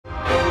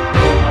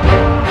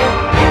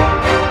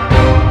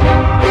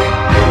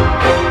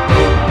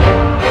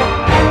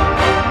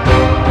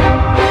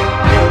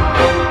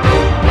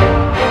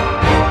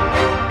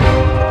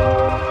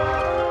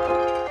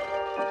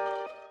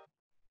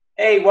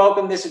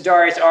welcome. This is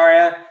Darius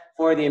Arya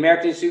for the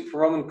American Institute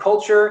for Roman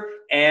Culture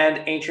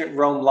and Ancient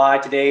Rome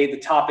Live. Today, the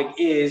topic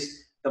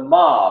is the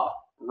mob,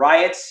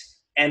 riots,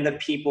 and the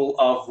people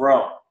of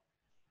Rome.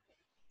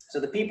 So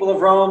the people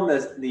of Rome,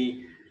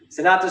 the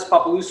Senatus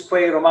Populusque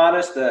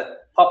Romanus, the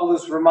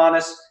Populus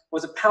Romanus,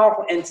 was a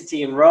powerful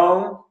entity in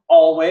Rome,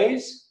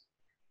 always,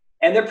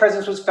 and their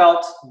presence was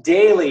felt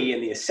daily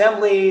in the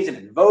assemblies and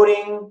in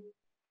voting.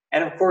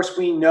 And of course,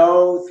 we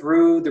know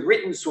through the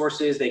written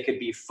sources, they could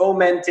be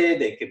fomented,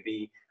 they could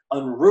be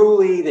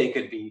unruly, they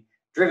could be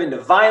driven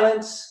to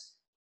violence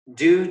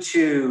due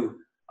to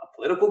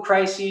political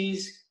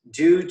crises,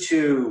 due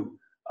to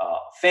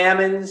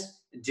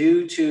famines,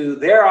 due to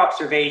their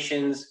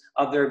observations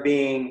of there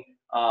being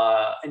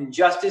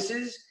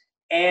injustices.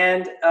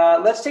 And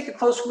let's take a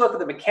closer look at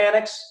the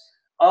mechanics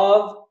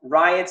of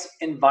riots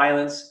and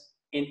violence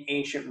in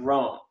ancient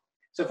Rome.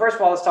 So first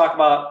of all, let's talk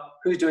about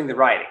who's doing the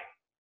rioting.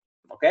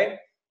 Okay,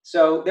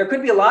 so there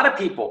could be a lot of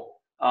people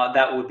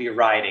that would be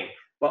rioting,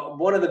 but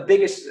one of the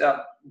biggest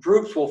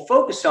groups we'll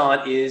focus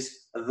on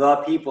is the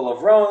people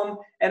of Rome.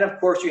 And of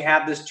course, you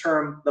have this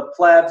term, the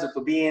plebs, the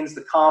plebeians,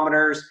 the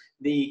commoners,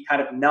 the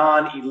kind of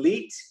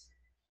non-elite.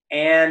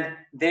 And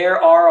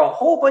there are a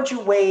whole bunch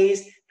of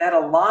ways that a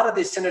lot of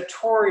the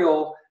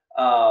senatorial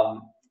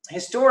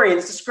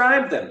historians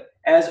describe them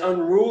as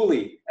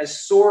unruly,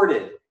 as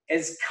sordid,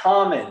 as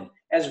common,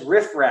 as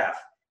riffraff,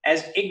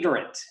 as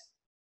ignorant.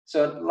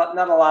 So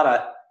not a lot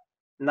of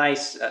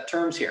nice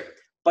terms here.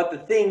 But the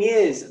thing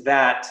is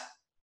that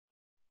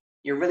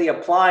you're really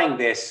applying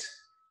this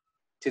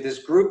to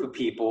this group of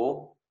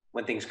people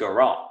when things go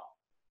wrong.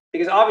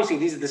 Because obviously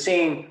these are the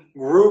same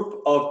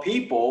group of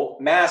people,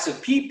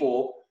 massive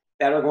people,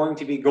 that are going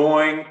to be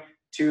going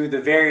to the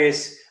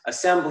various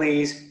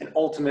assemblies and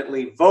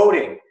ultimately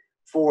voting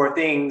for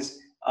things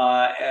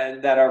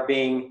that are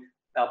being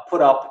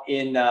put up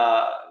in,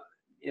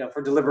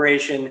 for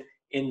deliberation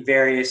in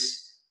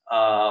various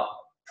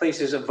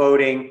places of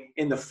voting,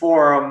 in the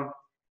Forum,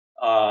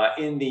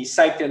 in the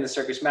Cypta and the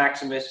Circus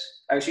Maximus,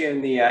 actually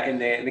in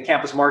the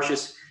Campus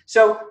Martius.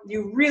 So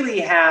you really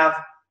have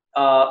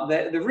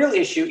the real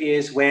issue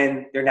is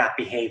when they're not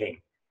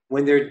behaving,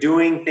 when they're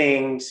doing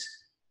things,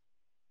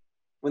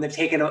 when they've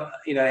taken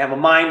have a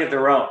mind of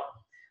their own.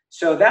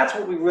 So that's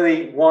what we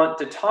really want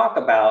to talk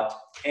about.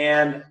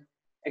 And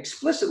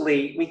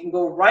explicitly, we can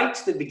go right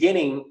to the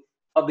beginning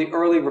of the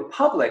early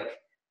Republic,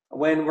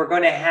 when we're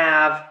going to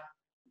have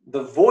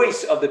the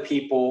voice of the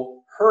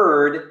people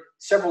heard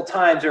several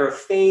times. There are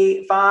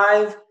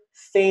 5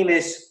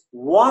 famous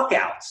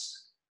walkouts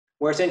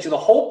where essentially the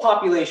whole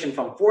population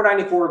from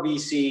 494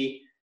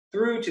 BC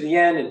through to the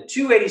end in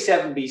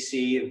 287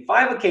 BC, in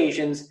 5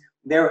 occasions,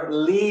 they're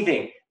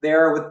leaving.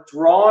 They're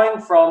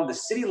withdrawing from the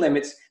city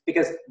limits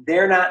because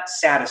they're not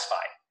satisfied.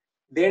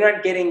 They're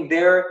not getting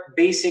their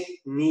basic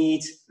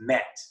needs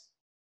met.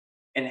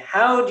 And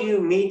how do you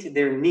meet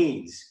their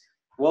needs?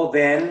 Well,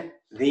 then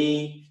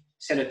the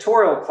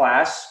senatorial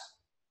class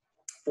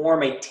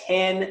form a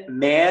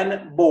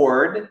 10-man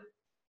board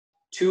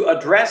to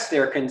address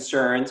their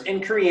concerns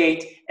and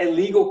create a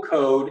legal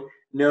code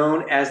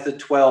known as the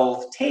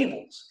 12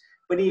 Tables.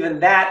 But even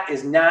that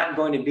is not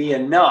going to be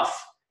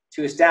enough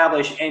to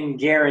establish and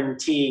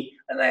guarantee,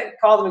 and I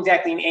call them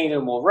exactly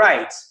inalienable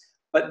rights,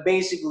 but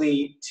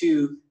basically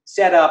to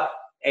set up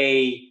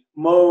a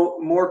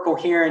more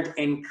coherent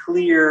and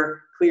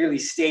clearly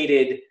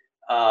stated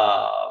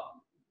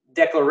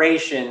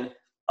declaration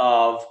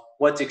of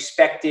what's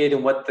expected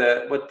and what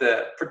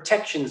the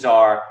protections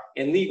are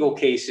in legal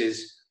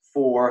cases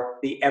for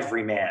the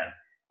everyman,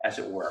 as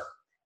it were.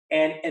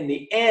 And in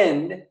the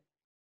end,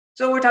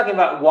 so we're talking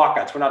about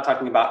walkouts. We're not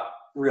talking about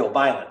real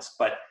violence,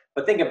 but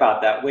think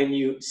about that. When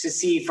you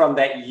secede from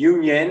that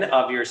union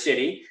of your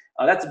city,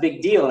 that's a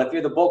big deal. And if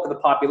you're the bulk of the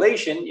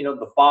population,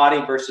 the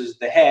body versus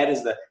the head,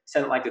 as the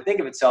Senate like to think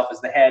of itself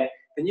as the head,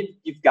 then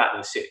you've got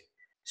no city.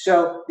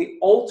 So the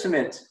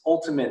ultimate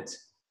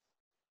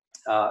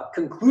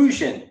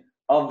conclusion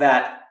of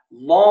that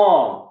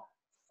long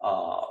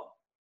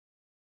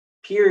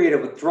period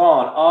of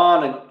withdrawing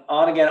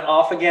on again,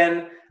 off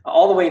again,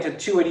 all the way to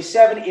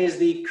 287 is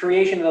the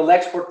creation of the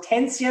Lex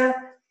Hortensia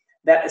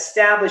that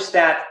established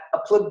that a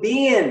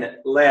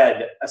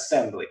plebeian-led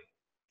assembly,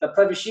 the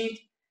plebiscite,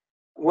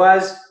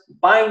 was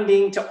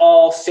binding to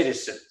all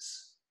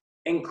citizens,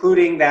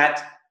 including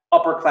that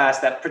upper class,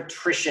 that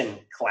patrician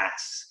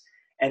class.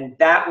 And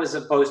that was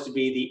supposed to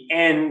be the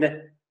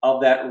end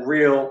of that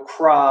real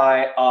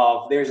cry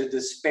of there's a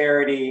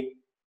disparity,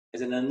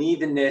 there's an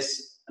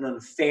unevenness, an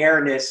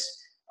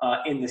unfairness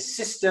in the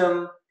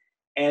system,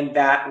 and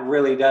that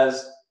really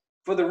does,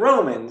 for the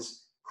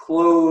Romans,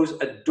 close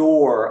a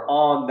door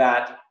on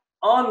that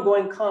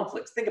ongoing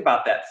conflict. Think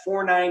about that,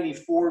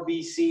 494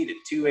 BC to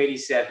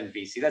 287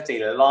 BC. That's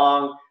a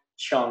long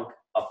chunk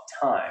of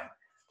time.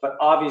 But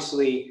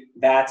obviously,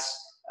 that's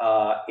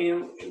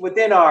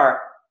within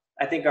our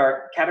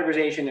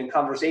categorization and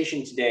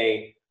conversation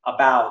today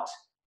about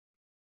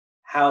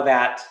how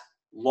that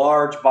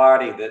large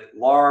body, that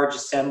large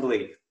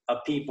assembly of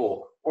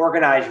people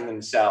organizing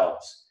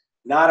themselves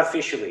not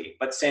officially,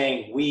 but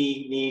saying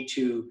we need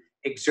to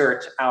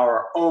exert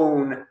our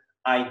own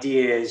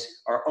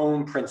ideas, our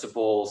own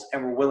principles,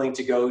 and we're willing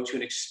to go to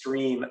an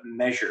extreme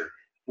measure,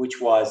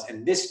 which was,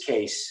 in this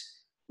case,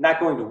 not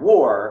going to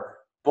war,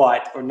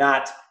 or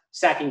not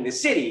sacking the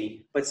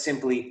city, but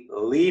simply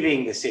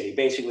leaving the city.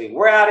 Basically,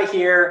 we're out of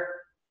here,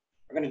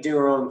 we're going to do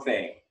our own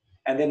thing.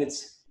 And then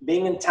it's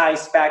being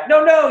enticed back.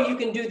 No, you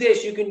can do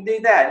this, you can do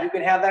that, you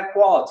can have that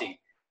quality,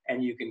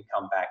 and you can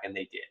come back, and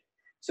they did.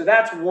 So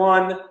that's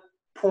one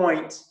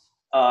point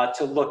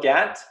to look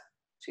at.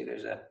 See,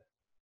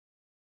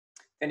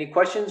 any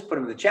questions, put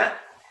them in the chat.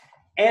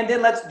 And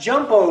then let's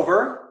jump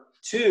over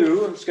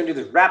to, I'm just going to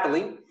do this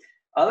rapidly.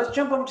 Let's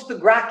jump over to the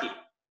Gracchi,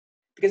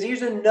 because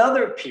here's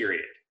another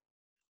period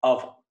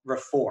of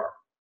reform.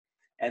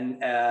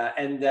 And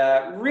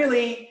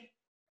really,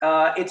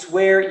 it's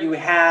where you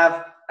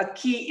have a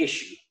key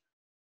issue.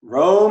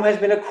 Rome has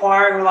been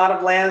acquiring a lot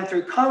of land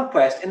through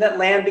conquest, and that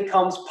land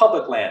becomes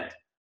public land,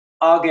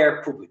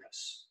 ager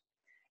publicus.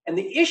 And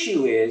the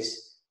issue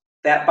is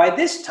that by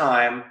this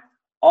time,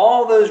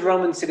 all those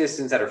Roman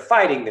citizens that are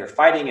fighting, they're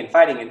fighting and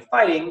fighting and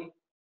fighting,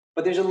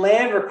 but there's a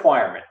land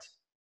requirement.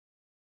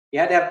 You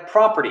had to have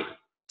property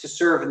to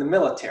serve in the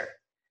military.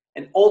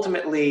 And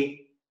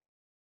ultimately,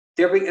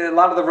 a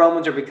lot of the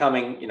Romans are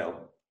becoming,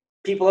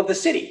 people of the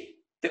city,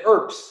 the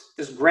Earps.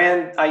 This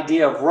grand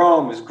idea of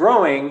Rome is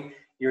growing.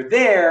 You're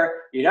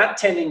there, you're not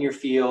tending your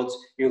fields,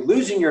 you're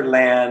losing your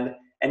land,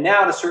 and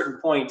now at a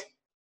certain point,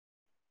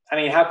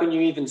 how can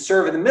you even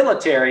serve in the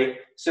military?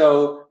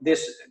 So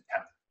this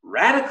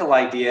radical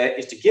idea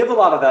is to give a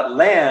lot of that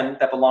land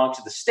that belonged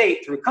to the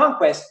state through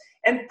conquest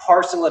and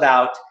parcel it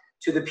out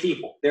to the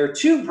people. There are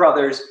two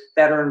brothers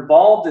that are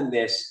involved in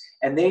this,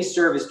 and they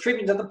serve as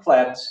tribunes of the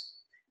plebs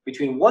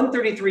between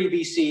 133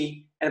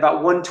 BC and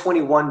about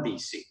 121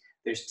 BC.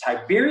 There's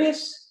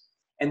Tiberius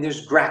and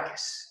there's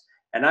Gracchus.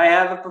 And I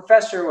have a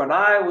professor when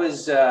I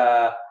was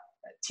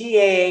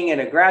TAing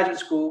in a graduate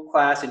school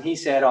class, and he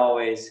said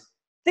always,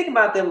 think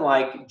about them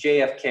like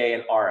JFK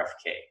and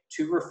RFK,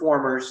 two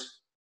reformers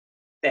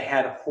that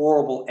had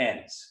horrible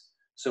ends.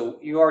 So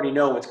you already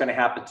know what's going to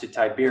happen to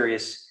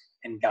Tiberius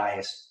and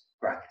Gaius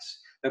Gracchus.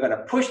 They're going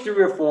to push through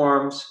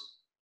reforms,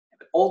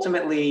 but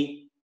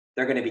ultimately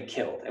they're going to be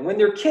killed. And when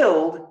they're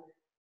killed,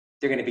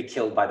 they're going to be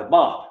killed by the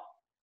mob.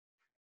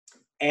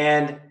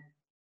 And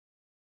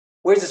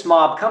where's this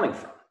mob coming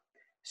from?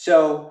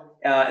 So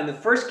in the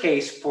first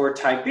case for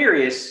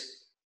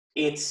Tiberius,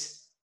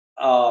 it's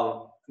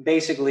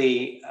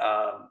basically,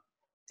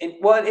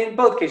 in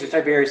both cases,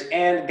 Tiberius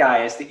and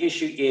Gaius, the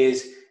issue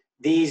is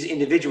these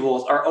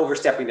individuals are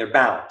overstepping their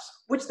bounds,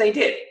 which they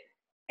did.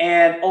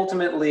 And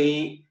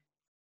ultimately,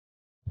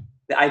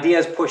 the idea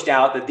is pushed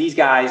out that these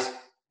guys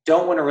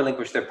don't want to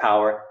relinquish their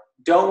power,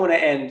 don't want to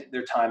end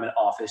their time in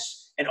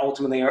office, and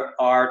ultimately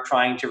are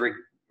trying to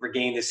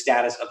regain the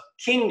status of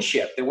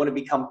kingship. They want to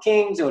become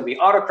kings, they want to be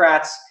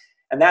autocrats,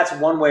 and that's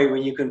one way where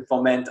you can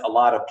foment a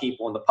lot of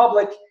people in the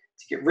public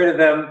to get rid of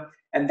them,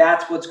 and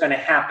that's what's going to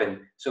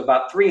happen. So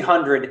about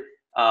 300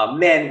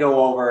 men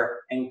go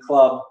over and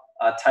club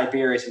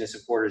Tiberius and his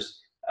supporters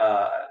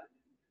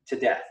to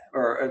death,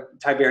 or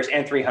Tiberius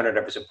and 300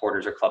 of his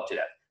supporters are clubbed to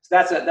death.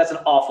 So that's an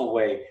awful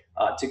way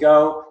to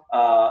go.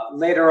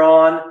 Later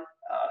on,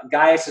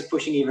 Gaius is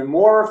pushing even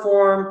more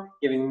reform,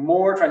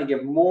 trying to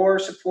give more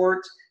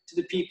support to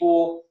the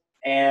people,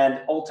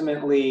 and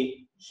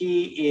ultimately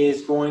he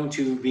is going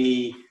to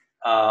be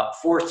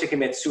forced to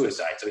commit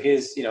suicide. So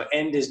his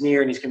end is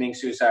near, and he's committing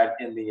suicide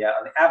on the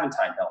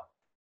Aventine Hill.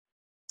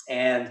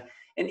 And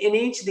in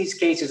each of these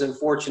cases,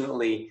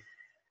 unfortunately,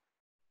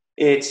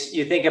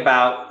 you think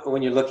about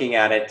when you're looking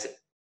at it,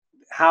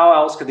 how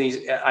else could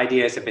these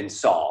ideas have been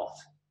solved?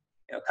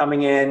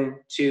 Coming in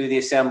to the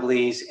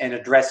assemblies and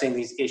addressing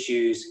these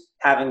issues,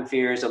 having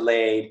fears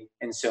allayed,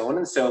 and so on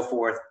and so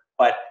forth.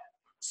 But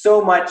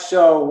so much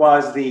so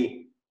was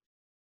the,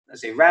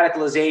 let's say,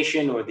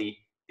 radicalization or the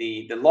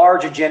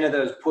large agenda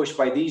that was pushed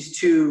by these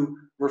two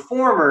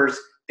reformers.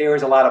 There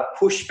was a lot of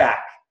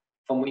pushback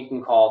from what you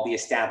can call the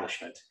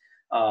establishment,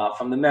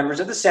 from the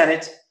members of the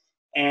Senate,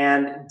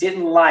 and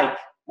didn't like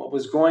what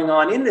was going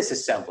on in this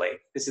assembly.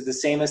 This is the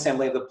same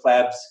assembly of the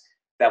plebs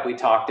that we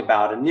talked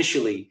about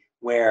initially,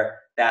 where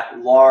that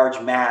large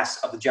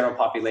mass of the general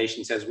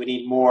population says we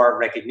need more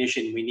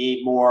recognition, we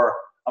need more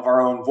of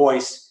our own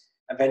voice.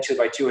 Eventually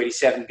by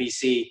 287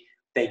 BC,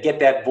 they get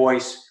that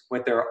voice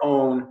with their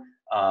own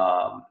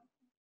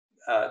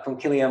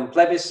concilium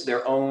plebis,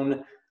 their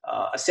own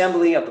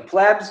assembly of the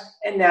plebs.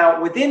 And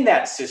now within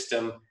that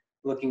system,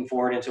 looking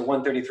forward into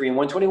 133 and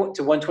 121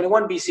 to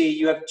 121 BC,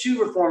 you have two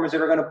reformers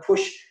that are going to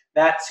push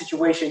that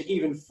situation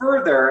even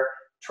further,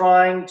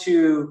 trying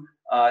to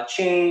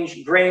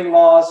change grain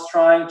laws,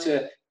 trying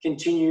to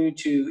continue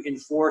to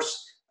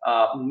enforce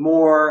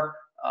more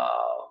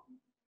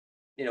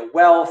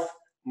wealth,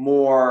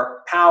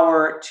 more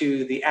power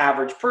to the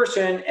average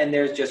person, and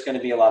there's just going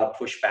to be a lot of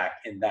pushback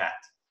in that.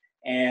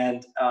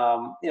 And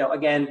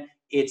again,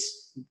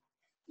 it's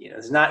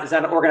not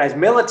an organized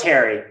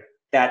military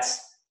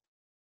that's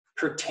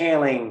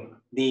curtailing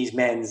these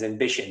men's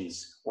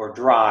ambitions or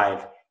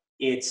drive.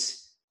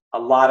 It's a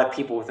lot of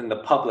people within the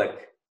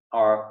public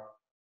are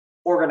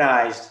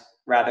organized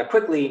rather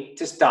quickly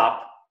to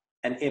stop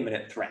an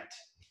imminent threat.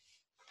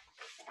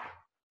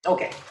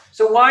 Okay,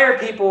 so why are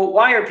people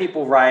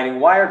rioting?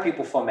 Why are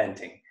people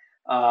fomenting?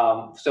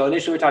 So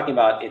initially we're talking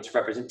about its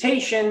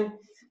representation,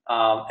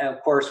 and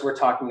of course we're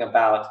talking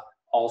about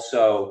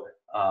also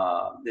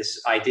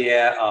this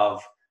idea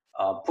of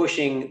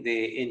pushing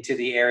into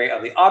the area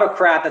of the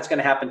autocrat. That's going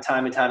to happen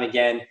time and time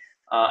again.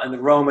 And the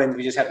Romans,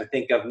 we just have to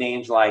think of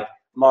names like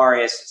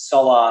Marius,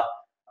 Sulla,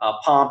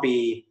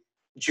 Pompey,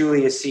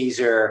 Julius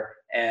Caesar,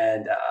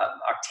 and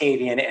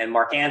Octavian, and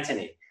Mark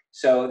Antony.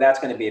 So that's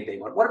going to be a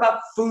big one. What about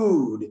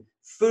food?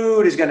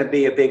 Food is going to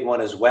be a big one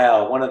as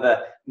well. One of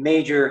the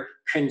major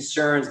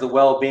concerns, the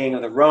well-being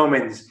of the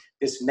Romans,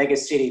 this mega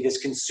city, this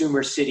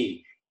consumer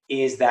city,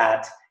 is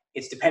that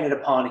it's dependent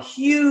upon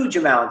huge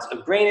amounts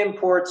of grain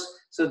imports.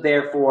 So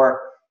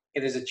therefore,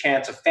 if there's a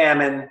chance of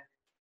famine,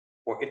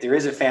 or if there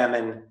is a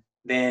famine,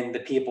 then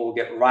the people will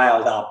get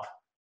riled up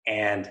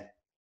and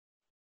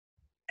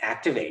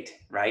activate,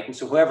 right? And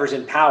so whoever's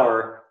in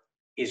power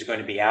is going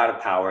to be out of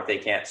power if they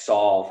can't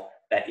solve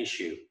that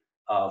issue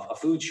of a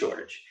food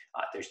shortage.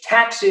 There's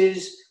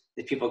taxes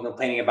that people are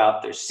complaining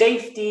about. There's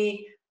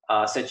safety,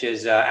 such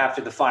as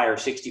after the fire of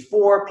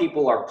 64,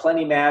 people are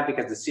plenty mad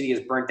because the city is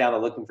burnt down. They're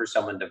looking for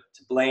someone to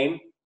blame.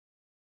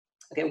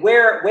 Okay,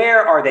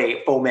 where are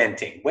they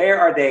fomenting? Where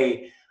are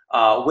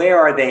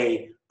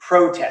they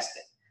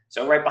protesting?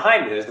 So right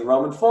behind me, there's the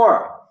Roman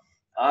Forum.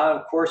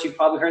 Of course, you've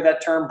probably heard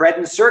that term, bread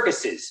and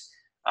circuses.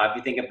 If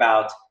you think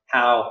about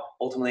how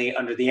ultimately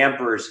under the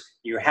emperors,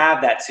 you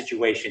have that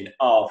situation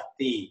of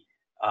the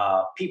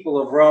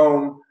people of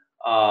Rome,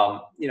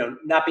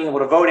 not being able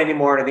to vote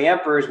anymore under the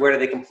emperors. Where do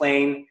they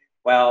complain?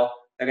 Well,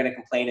 they're going to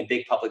complain in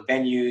big public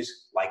venues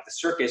like the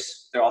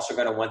circus. They're also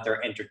going to want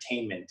their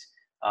entertainment.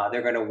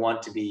 They're going to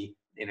want to be,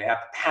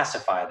 have to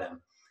pacify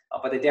them.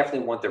 But they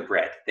definitely want their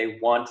bread. They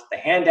want the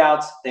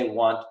handouts. They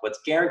want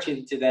what's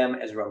guaranteed to them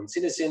as Roman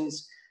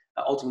citizens.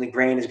 Ultimately,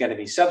 grain is going to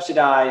be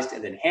subsidized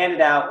and then handed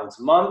out once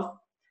a month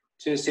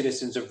to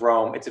citizens of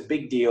Rome. It's a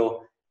big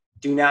deal.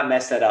 Do not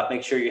mess that up.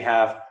 Make sure you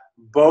have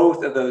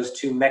both of those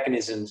two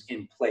mechanisms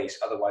in place.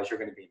 Otherwise, you're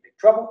going to be in big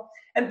trouble.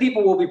 And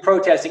people will be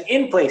protesting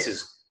in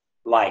places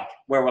like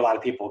where a lot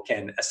of people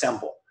can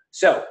assemble.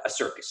 So a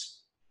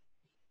circus,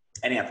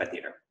 an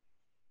amphitheater,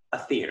 a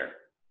theater,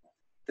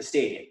 the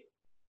stadium.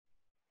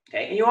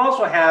 Okay, and you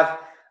also have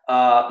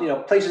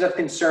places of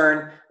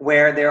concern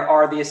where there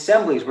are the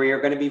assemblies where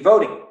you're going to be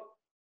voting,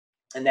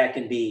 and that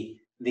can be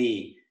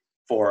the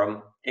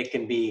forum, it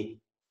can be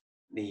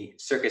the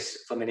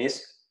circus feminis,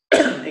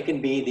 it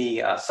can be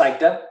the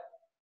Psychta,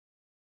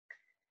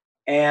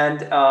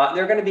 and there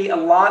are going to be a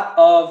lot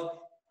of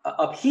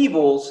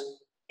upheavals.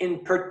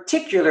 In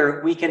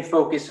particular, we can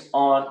focus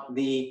on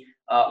the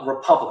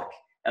Republic,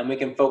 and we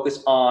can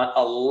focus on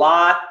a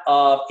lot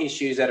of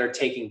issues that are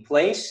taking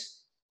place.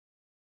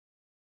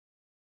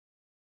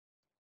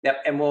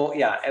 Yep, and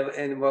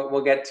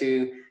we'll get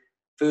to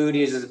food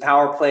uses a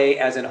power play,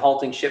 as in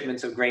halting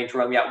shipments of grain to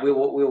Rome. Yeah, we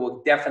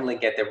will definitely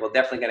get there. We're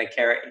definitely going to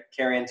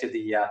carry into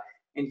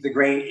the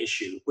grain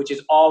issue, which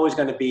is always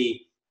going to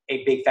be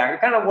a big factor,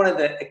 kind of one of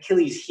the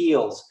Achilles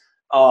heels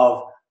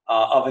of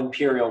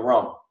imperial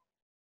Rome.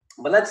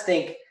 But let's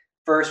think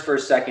first for a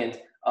second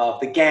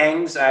of the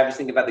gangs. I was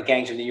thinking about the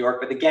gangs of New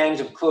York, but the gangs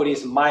of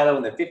Clodius and Milo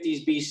in the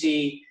 50s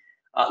BC.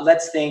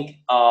 Let's think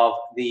of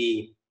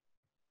the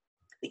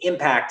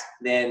impact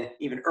then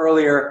even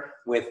earlier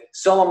with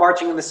Sulla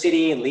marching in the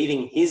city and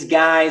leaving his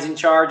guys in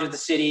charge of the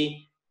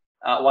city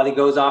while he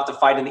goes off to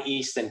fight in the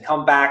east and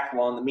come back.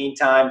 Well, in the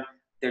meantime,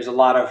 there's a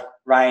lot of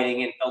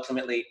rioting and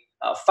ultimately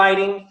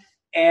fighting.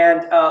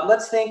 And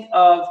let's think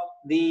of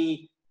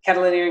the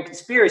Catilinarian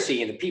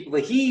conspiracy and the people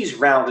that he's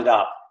rounded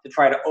up to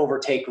try to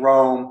overtake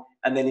Rome,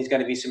 and then he's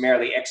going to be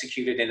summarily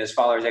executed and his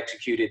followers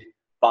executed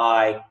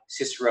by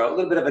Cicero. A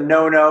little bit of a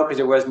no-no because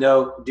there was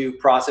no due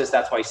process.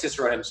 That's why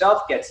Cicero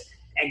himself gets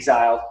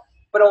exiled.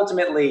 But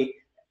ultimately,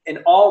 in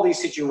all these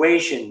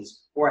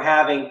situations, we're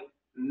having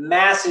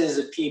masses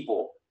of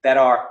people that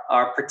are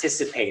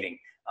participating.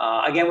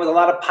 Again, with a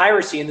lot of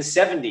piracy in the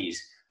 70s,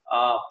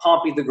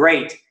 Pompey the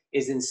Great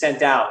is then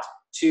sent out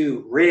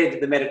to rid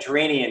the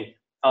Mediterranean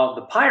of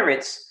the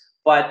pirates,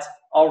 but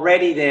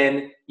already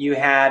then you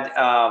had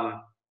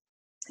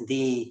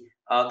the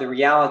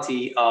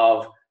reality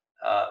of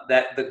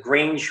that the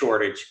grain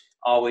shortage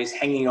always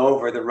hanging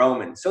over the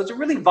Romans. So it's a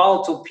really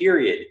volatile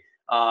period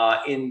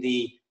in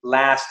the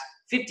last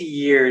 50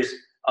 years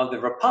of the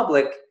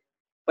Republic.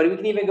 But we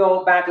can even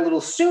go back a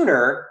little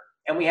sooner,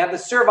 and we have the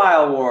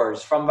Servile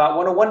Wars from about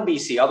 101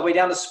 BC all the way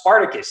down to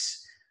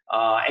Spartacus,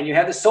 and you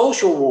have the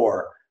Social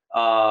War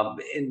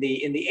in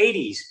the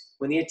 80s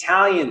when the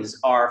Italians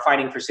are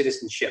fighting for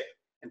citizenship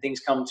and things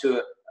come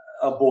to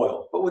a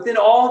boil. But within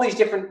all these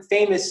different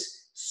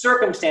famous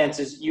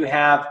circumstances, you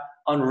have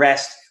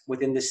unrest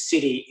within the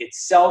city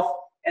itself,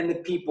 and the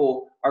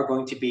people are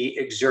going to be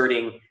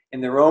exerting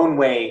in their own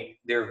way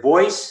their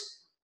voice,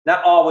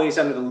 not always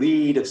under the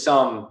lead of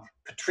some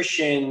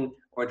patrician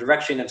or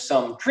direction of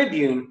some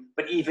tribune,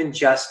 but even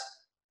just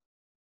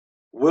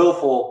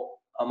willful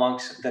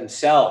amongst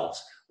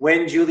themselves.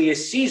 When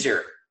Julius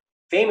Caesar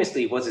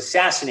famously was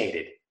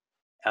assassinated,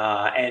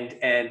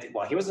 and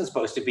well, he wasn't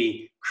supposed to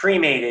be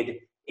cremated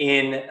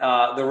in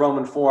the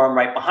Roman Forum.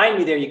 Right behind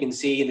me there, you can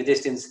see in the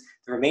distance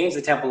the remains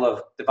of the temple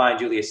of divine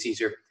Julius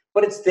Caesar.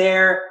 But it's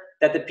there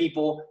that the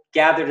people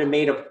gathered and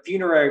made a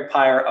funerary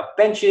pyre of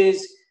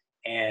benches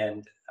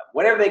and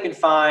whatever they could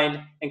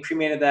find and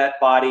cremated that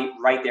body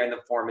right there in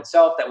the Forum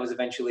itself. That was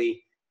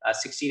eventually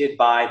succeeded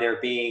by there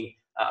being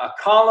a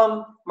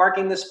column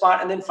marking the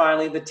spot, and then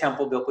finally the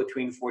temple built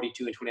between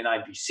 42 and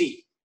 29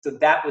 BC. So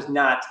that was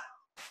not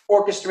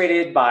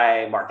orchestrated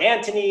by Mark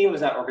Antony. It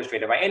was not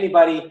orchestrated by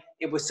anybody.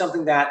 It was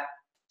something that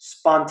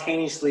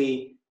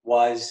spontaneously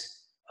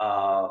was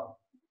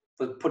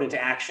put into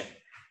action.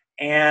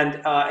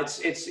 And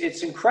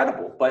it's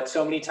incredible, but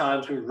so many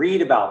times we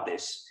read about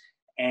this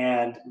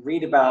and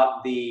read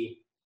about the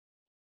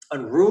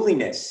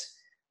unruliness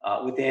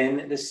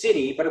within the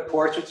city, but of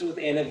course it's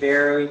within a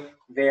very,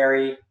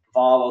 very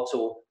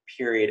volatile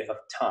period of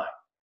time.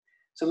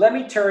 So let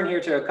me turn here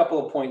to a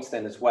couple of points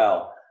then as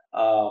well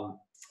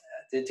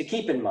to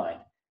keep in mind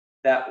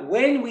that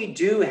when we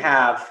do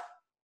have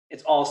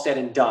it's all said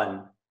and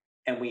done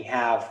and we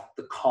have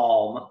the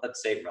calm,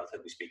 let's say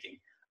relatively speaking,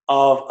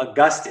 of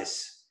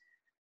Augustus,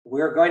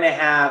 we're going to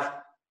have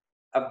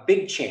a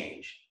big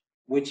change,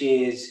 which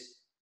is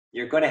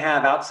you're going to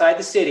have outside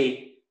the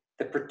city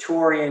the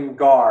Praetorian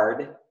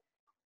Guard,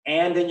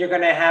 and then you're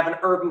going to have an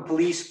urban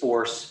police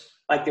force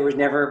like there was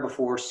never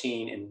before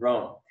seen in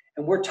Rome.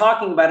 And we're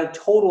talking about a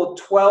total of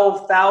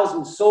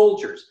 12,000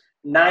 soldiers,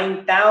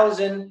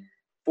 9,000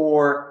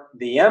 for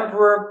the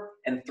emperor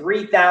and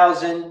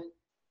 3,000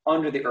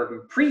 under the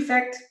urban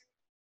prefect.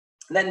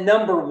 And that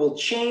number will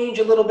change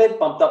a little bit,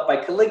 bumped up by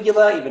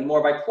Caligula, even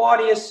more by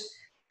Claudius.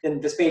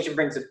 Then Vespasian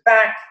brings it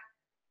back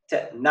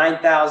to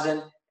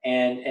 9,000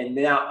 and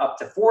now up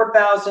to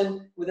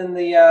 4,000 within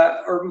the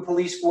urban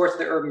police force,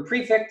 the urban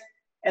prefect.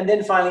 And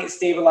then finally it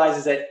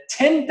stabilizes at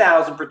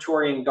 10,000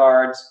 Praetorian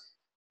guards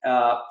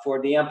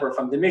for the emperor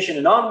from Domitian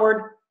and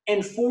onward,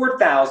 and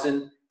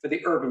 4,000 for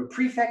the urban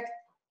prefect.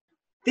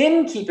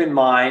 Then keep in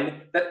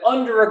mind that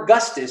under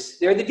Augustus,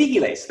 they're the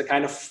vigiles, the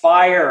kind of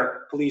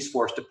fire police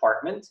force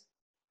department.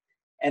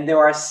 And there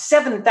are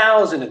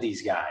 7,000 of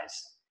these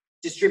guys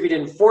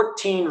distributed in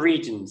 14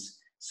 regions.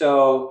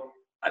 So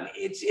I mean,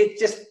 it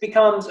just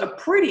becomes a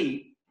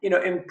pretty,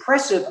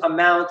 impressive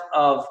amount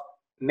of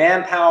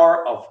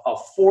manpower,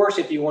 of force,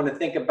 if you want to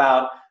think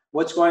about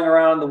what's going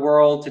around the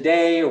world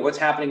today or what's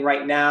happening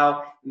right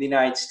now in the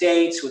United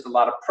States with a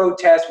lot of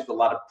protests, with a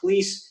lot of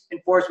police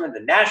enforcement.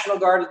 The National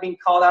Guard is being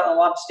called out in a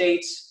lot of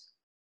states.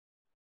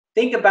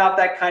 Think about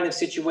that kind of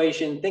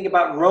situation. Think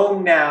about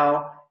Rome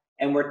now,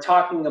 and we're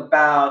talking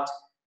about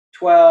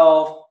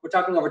we're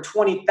talking over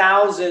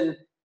 20,000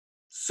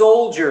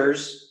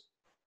 soldiers,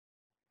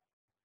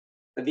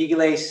 the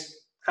vigiles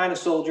kind of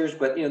soldiers,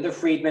 but they're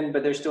freedmen,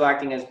 but they're still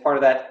acting as part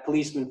of that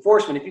police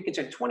enforcement. If you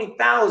consider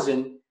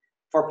 20,000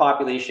 for a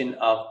population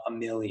of 1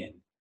 million.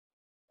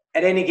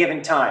 At any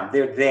given time,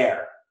 they're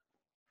there.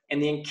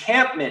 And the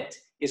encampment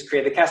is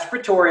created. The Castra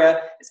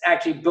Praetoria is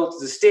actually built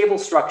as a stable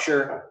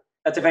structure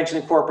that's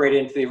eventually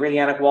incorporated into the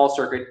Aurelianic wall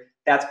circuit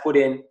that's put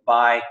in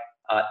by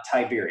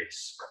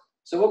Tiberius.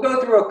 So we'll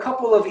go through a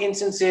couple of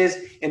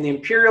instances in the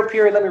imperial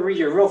period. Let me read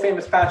you a real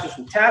famous passage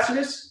from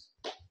Tacitus.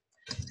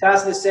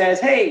 Tacitus says,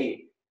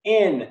 hey,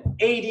 in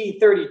AD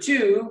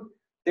 32,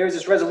 there's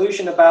this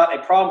resolution about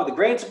a problem with the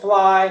grain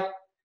supply.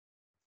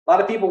 A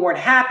lot of people weren't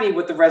happy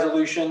with the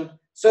resolution,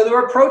 so there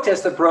were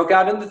protests that broke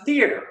out in the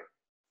theater.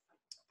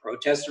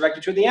 Protests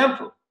directed to the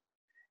emperor.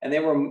 And they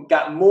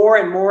got more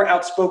and more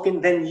outspoken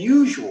than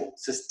usual,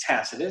 says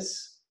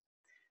Tacitus.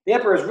 The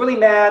emperor is really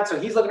mad, so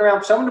he's looking around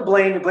for someone to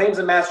blame. He blames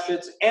the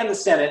magistrates and the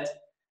Senate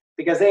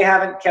because they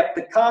haven't kept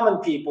the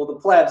common people,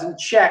 the plebs, in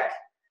check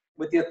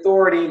with the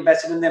authority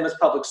invested in them as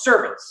public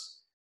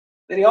servants.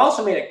 Then he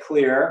also made it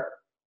clear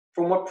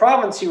from what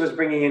province he was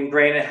bringing in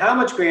grain and how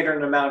much greater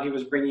an amount he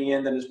was bringing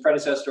in than his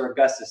predecessor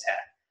Augustus had.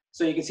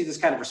 So you can see this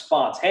kind of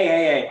response.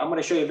 Hey, I'm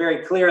going to show you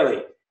very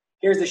clearly.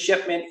 Here's the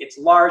shipment. It's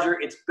larger.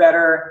 It's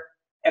better.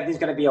 Everything's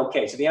going to be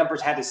okay. So the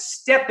emperor's had to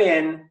step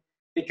in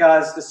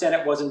because the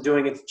Senate wasn't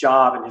doing its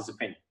job, in his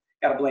opinion.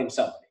 Got to blame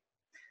somebody.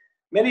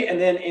 And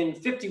then in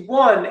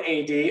 51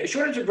 AD, a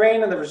shortage of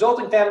grain and the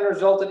resulting famine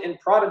resulted in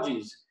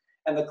prodigies.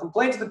 And the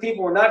complaints of the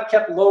people were not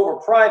kept low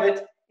or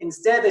private.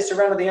 Instead, they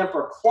surrounded the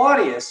emperor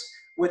Claudius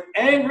with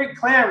angry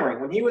clamoring.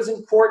 When he was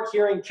in court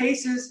hearing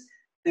cases,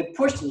 they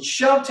pushed and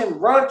shoved him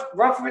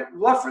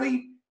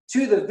roughly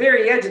to the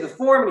very edge of the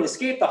forum, and he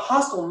escaped the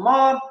hostile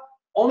mob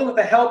only with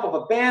the help of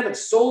a band of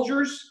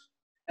soldiers.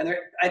 And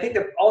I think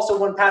that also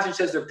one passage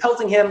says they're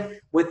pelting him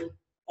with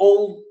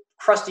old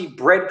crusty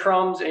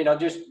breadcrumbs,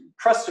 just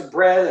crusts of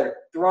bread they're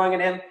throwing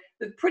at him.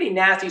 It's a pretty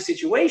nasty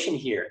situation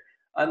here.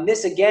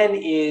 This again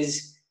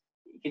is,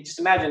 you can just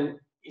imagine,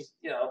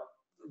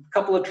 a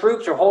couple of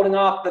troops are holding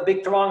off the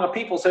big throng of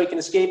people so he can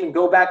escape and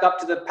go back up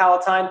to the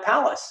Palatine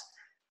Palace.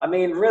 I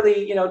mean,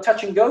 really,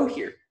 touch and go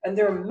here. And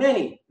there are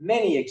many,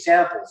 many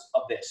examples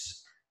of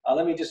this.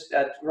 Let me just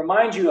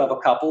remind you of a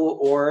couple,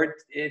 or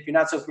if you're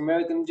not so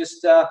familiar with them,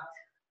 just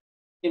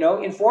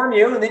inform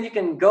you, and then you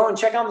can go and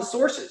check out the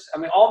sources. I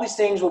mean, all these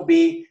things will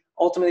be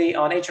ultimately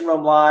on Ancient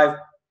Rome Live.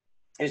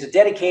 There's a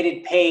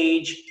dedicated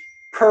page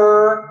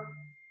per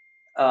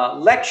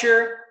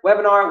lecture,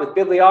 webinar with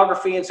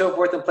bibliography and so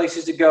forth, and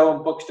places to go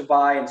and books to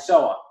buy and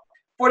so on.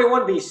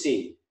 41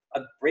 BC,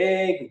 a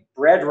big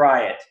bread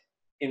riot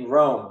in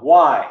Rome.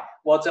 Why?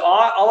 Well, it's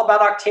all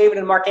about Octavian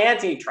and Mark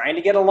Antony trying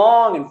to get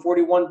along in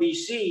 41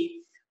 BC,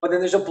 but then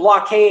there's a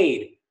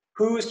blockade.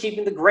 Who's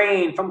keeping the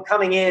grain from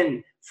coming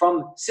in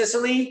from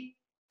Sicily?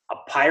 A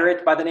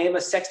pirate by the name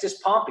of Sextus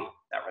Pompey.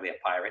 Not really a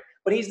pirate,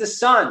 but he's the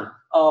son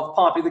of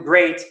Pompey the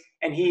Great,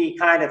 and he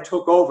kind of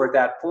took over at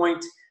that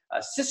point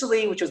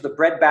Sicily, which was the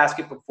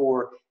breadbasket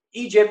before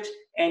Egypt,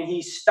 and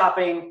he's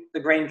stopping the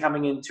grain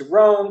coming into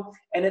Rome.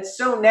 And it's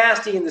so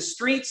nasty in the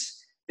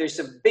streets. There's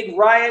a big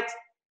riot,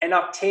 and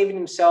Octavian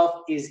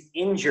himself is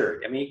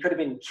injured. I mean, he could have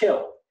been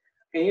killed.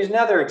 Okay, here's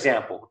another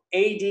example.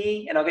 AD,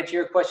 and I'll get to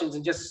your questions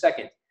in just a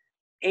second.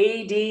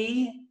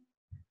 AD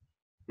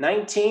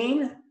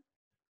 19,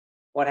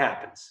 what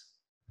happens?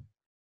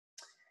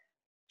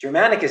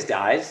 Germanicus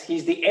dies.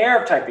 He's the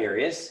heir of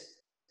Tiberius.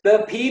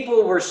 The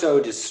people were so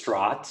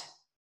distraught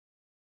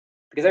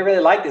because they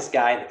really liked this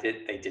guy, that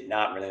they did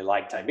not really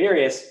like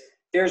Tiberius.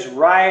 There's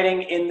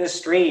rioting in the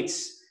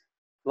streets,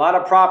 a lot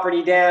of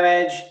property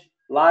damage,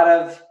 a lot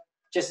of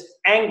just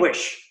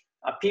anguish.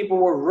 People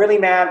were really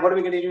mad. What are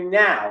we going to do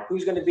now?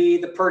 Who's going to be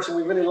the person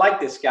we really like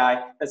this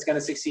guy that's going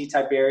to succeed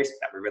Tiberius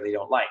that we really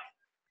don't like?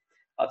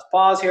 Let's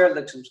pause here and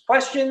look at some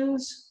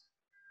questions,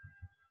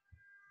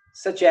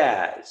 such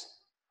as,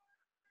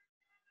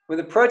 when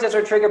the protests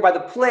are triggered by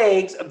the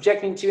plagues,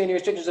 objecting to any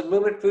restrictions of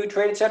movement, food,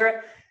 trade,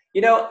 etc.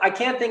 I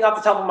can't think off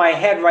the top of my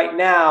head right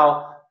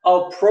now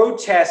of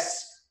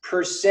protests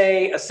per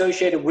se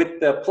associated with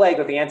the plague,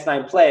 or the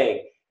Antonine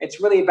Plague. It's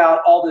really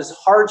about all this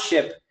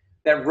hardship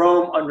that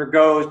Rome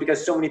undergoes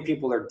because so many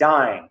people are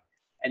dying,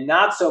 and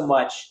not so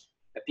much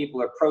that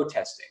people are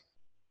protesting.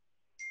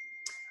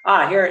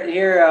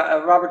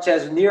 Here Robert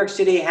says New York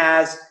City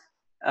has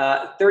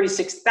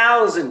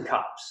 36,000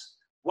 cops.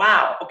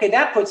 Wow. Okay,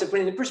 that puts it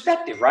into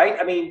perspective, right?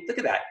 I mean, look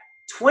at that.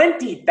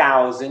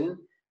 20,000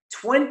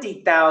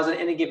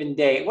 in a given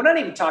day. We're not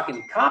even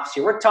talking cops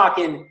here.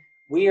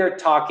 We are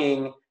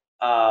talking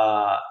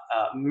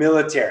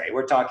military.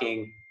 We're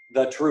talking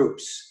the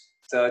troops.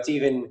 So it's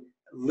even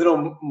a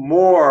little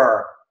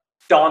more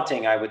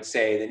daunting, I would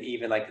say, than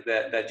even like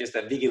just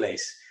the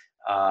vigiles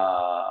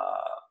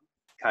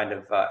kind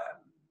of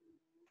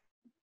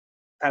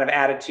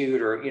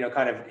attitude,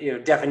 or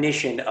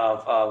definition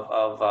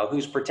of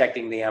who's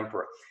protecting the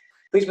emperor.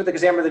 Please put the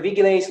Casamber of the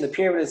Vigiles and the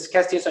Pyramid of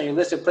Cestius on your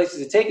list of places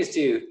to take us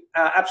to.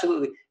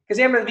 Absolutely.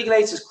 Casamber of the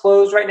Vigiles is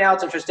closed right now.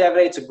 It's on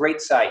Trastevere. It's a great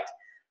site.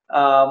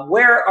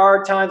 Where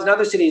are times in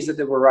other cities that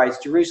there were riots?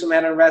 Jerusalem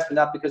had unrest, but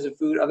not because of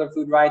food. Other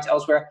food riots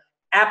elsewhere.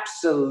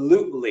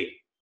 Absolutely.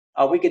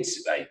 There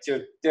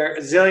are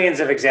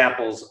zillions of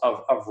examples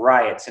of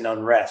riots and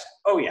unrest.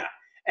 Oh yeah.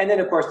 And then,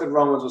 of course, the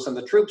Romans will send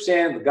the troops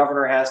in. The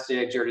governor has to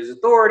exert his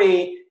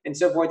authority and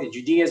so forth. And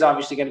Judea is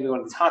obviously going to be one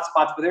of these hot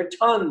spots, but there are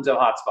tons of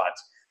hot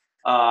spots.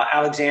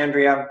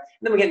 Alexandria. And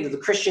then we get into the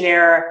Christian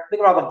era.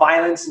 Think about all the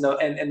violence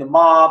and the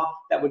mob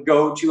that would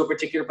go to a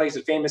particular place.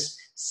 The famous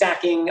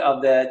sacking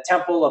of the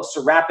temple of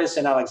Serapis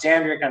in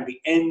Alexandria, kind of the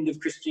end of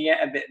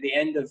Christianity, the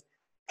end of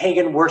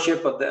pagan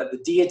worship of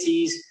the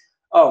deities.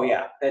 Oh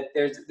yeah,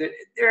 there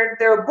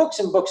are books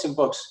and books and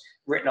books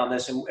written on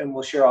this, and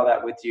we'll share all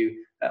that with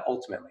you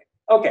ultimately.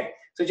 Okay,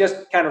 so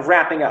just kind of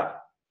wrapping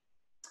up.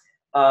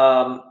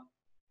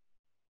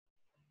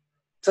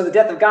 So the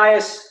death of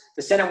Gaius,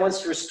 the Senate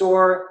wants to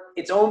restore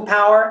its own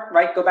power,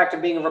 right? Go back to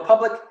being a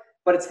republic,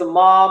 but it's the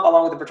mob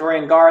along with the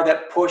Praetorian Guard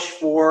that push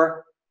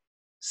for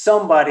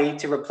somebody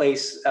to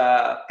replace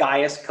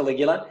Gaius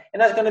Caligula,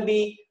 and that's going to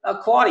be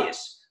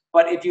Claudius.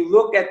 But if you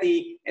look at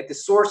the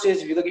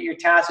sources, if you look at your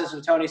Tacitus,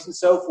 Antonius, and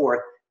so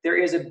forth, there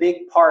is a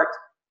big part,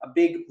 a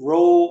big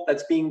role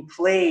that's being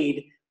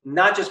played,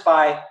 not just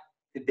by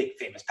the big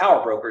famous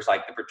power brokers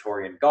like the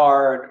Praetorian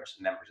Guard or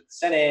some members of the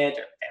Senate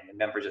or family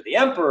members of the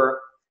emperor,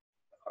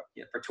 or,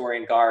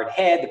 Praetorian Guard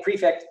head, the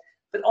prefect,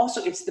 but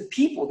also it's the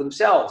people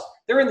themselves.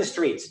 They're in the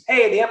streets.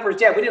 Hey, the emperor's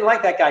dead. We didn't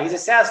like that guy. He's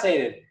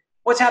assassinated.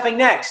 What's happening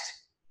next?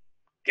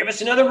 Give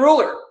us another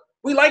ruler.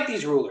 We like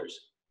these rulers.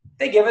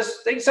 They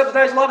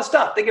subsidize a lot of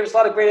stuff. They give us a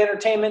lot of great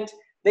entertainment.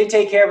 They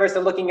take care of us.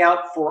 They're looking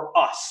out for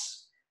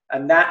us.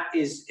 And that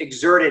is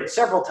exerted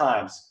several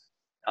times.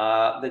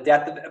 The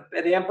death of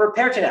the Emperor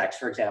Pertinax,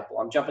 for example.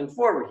 I'm jumping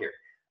forward here.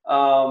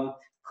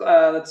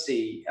 Let's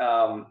see.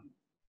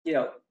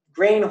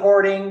 Grain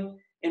hoarding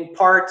in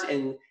part,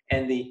 and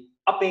the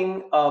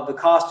upping of the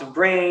cost of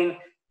grain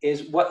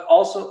is what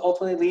also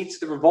ultimately leads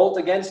to the revolt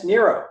against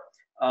Nero.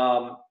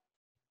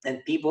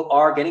 And people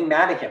are getting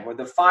mad at him. With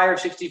the fire of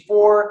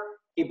 64,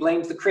 he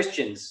blames the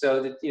Christians,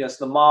 so that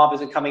so the mob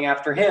isn't coming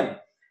after him.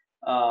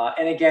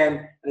 And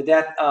again, the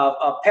death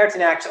of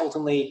Pertinax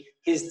ultimately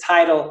his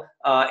title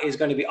is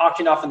going to be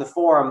auctioned off in the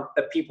forum,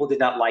 the people did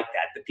not like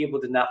that. The people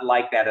did not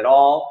like that at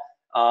all,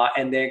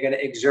 and they're going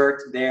to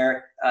exert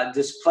their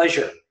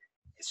displeasure.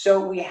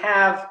 So we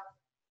have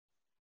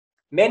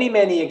many,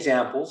 many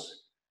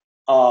examples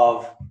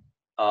of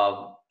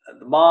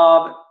the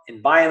mob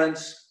and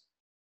violence.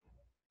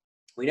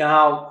 We know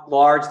how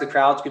large the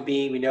crowds could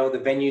be. We know the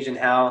venues and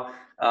how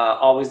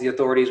always the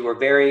authorities were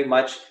very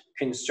much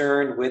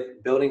concerned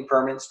with building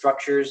permanent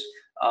structures.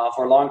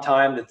 For a long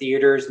time, the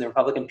theaters in the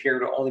Republican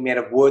period were only made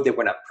of wood. They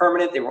were not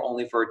permanent. They were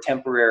only for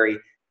temporary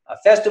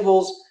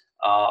festivals.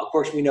 Of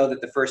course, we know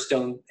that the first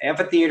stone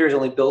amphitheater is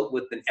only built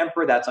with an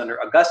emperor. That's under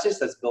Augustus.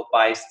 That's built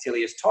by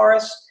Statilius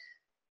Taurus,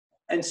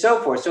 and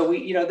so forth. So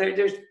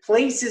there's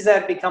places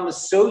that become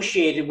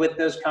associated with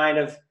those kind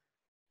of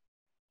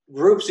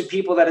groups of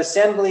people that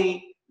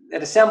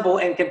assemble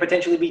and can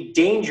potentially be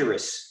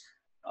dangerous,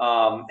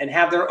 and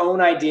have their own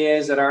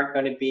ideas that aren't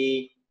going to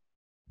be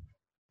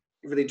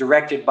really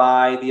directed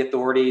by the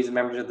authorities and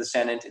members of the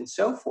Senate and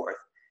so forth.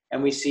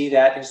 And we see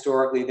that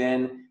historically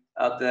then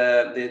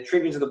the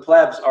tribunes of the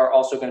plebs are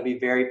also going to be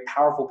very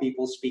powerful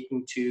people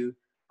speaking to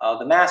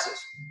the masses.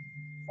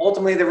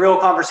 Ultimately, the real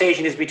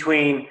conversation is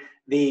between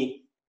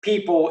the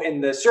people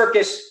in the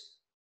circus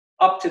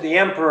up to the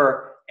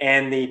emperor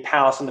and the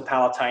palace on the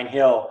Palatine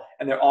Hill.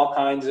 And there are all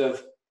kinds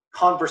of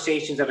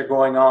conversations that are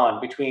going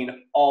on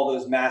between all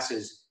those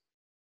masses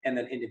and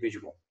that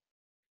individual.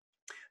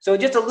 So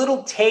just a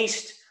little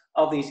taste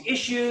of these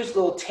issues, a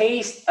little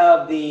taste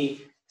of the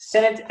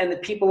Senate and the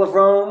people of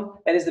Rome.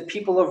 That is the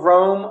people of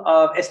Rome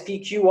of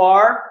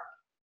SPQR.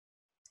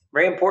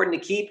 Very important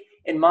to keep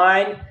in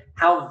mind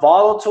how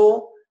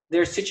volatile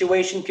their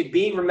situation could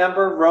be.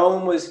 Remember,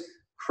 Rome was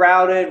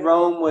crowded.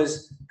 Rome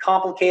was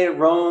complicated.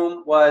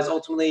 Rome was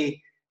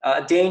ultimately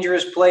a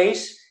dangerous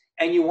place.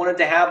 And you wanted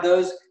to have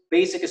those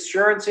basic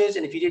assurances.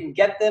 And if you didn't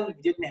get them, if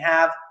you didn't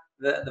have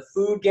the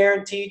food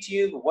guaranteed to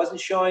you, if it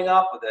wasn't showing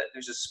up, or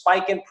there's a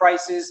spike in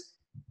prices,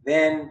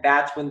 then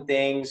that's when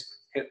things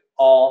could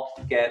all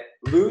get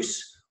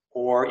loose,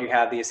 or you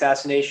have the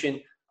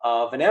assassination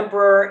of an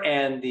emperor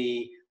and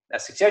the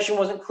succession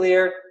wasn't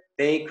clear.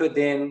 They could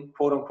then,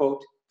 quote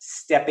unquote,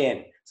 step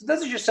in. So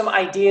those are just some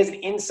ideas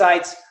and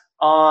insights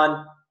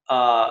on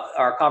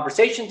our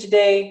conversation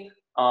today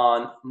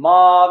on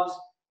mobs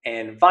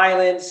and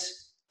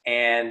violence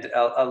and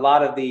a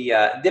lot of the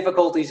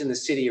difficulties in the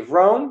city of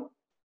Rome.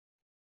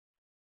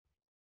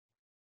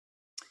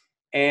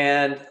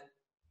 And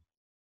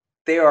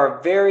they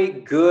are very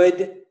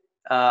good.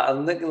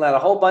 I'm looking at a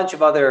whole bunch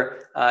of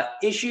other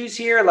issues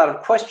here, a lot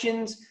of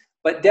questions,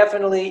 but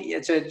definitely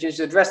to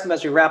just address them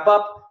as we wrap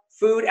up.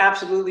 Food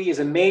absolutely is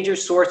a major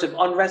source of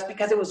unrest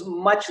because it was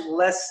much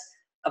less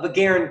of a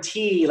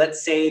guarantee,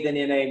 let's say, than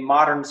in a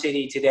modern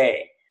city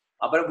today.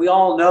 But we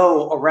all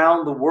know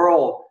around the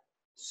world,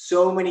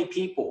 so many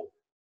people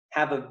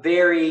have a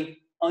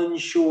very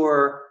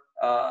unsure,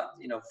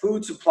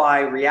 food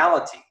supply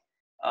reality,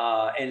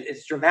 and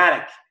it's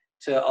dramatic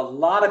to a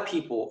lot of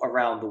people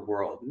around the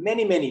world,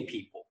 many, many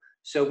people.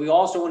 So we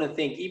also want to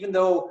think, even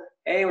though,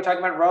 hey, we're talking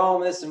about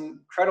Rome, this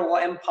incredible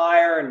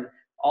empire and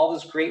all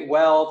this great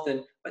wealth,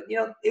 but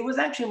it was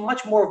actually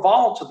much more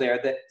volatile there.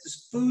 That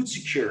this food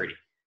security,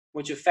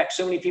 which affects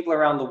so many people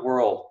around the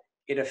world,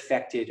 it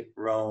affected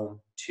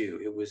Rome too.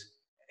 It was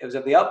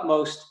of the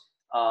utmost,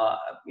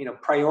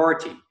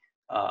 priority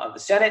of the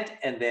Senate,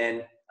 and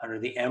then under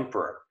the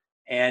emperor.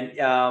 And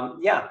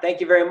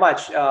thank you very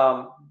much.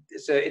 I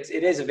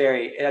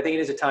think it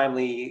is a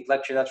timely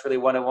lecture. That's really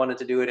what I wanted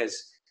to do it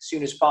as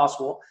soon as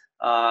possible,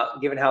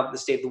 given how the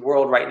state of the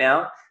world right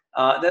now.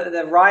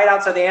 The riot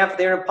outside the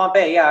amphitheater in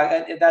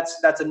Pompeii,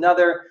 that's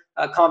another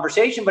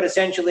conversation, but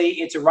essentially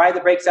it's a riot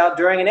that breaks out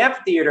during an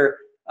amphitheater,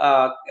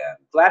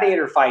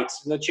 gladiator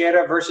fights,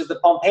 Nocera versus the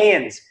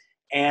Pompeians,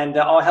 and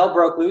all hell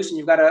broke loose, and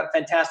you've got a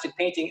fantastic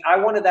painting. I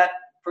wanted that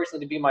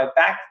personally to be my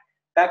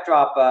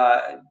backdrop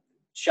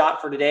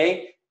shot for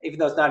today, even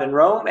though it's not in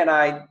Rome, and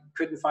I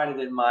couldn't find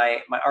it in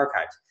my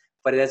archives.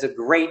 But it has a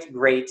great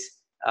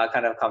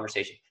kind of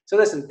conversation. So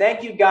listen,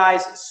 thank you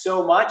guys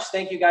so much.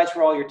 Thank you guys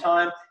for all your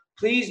time.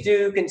 Please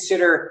do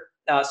consider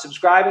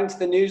subscribing to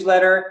the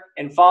newsletter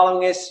and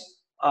following us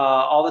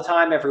all the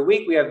time every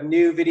week. We have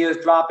new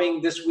videos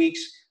dropping. This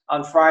week's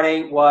on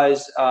Friday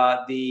was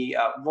the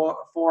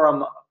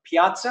Forum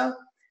Piazza.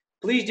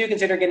 Please do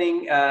consider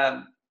getting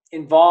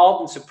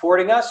involved and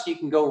supporting us. You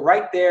can go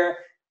right there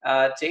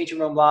to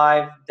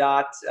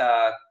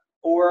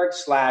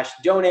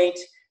ancientromelive.org/donate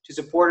to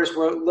support us.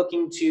 We're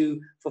looking to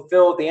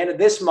fulfill at the end of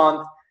this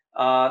month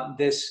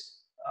this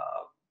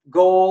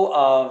goal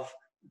of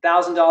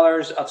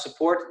 $1,000 of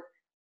support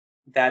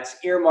that's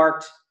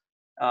earmarked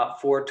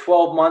for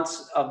 12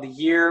 months of the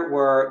year.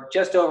 We're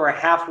just over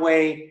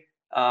halfway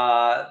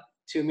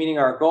to meeting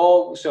our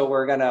goal, so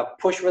we're going to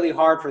push really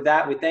hard for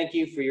that. We thank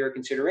you for your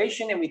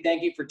consideration, and we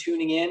thank you for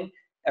tuning in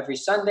every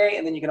Sunday,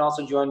 and then you can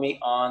also join me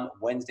on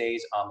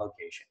Wednesdays on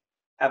location.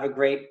 Have a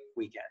great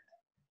weekend.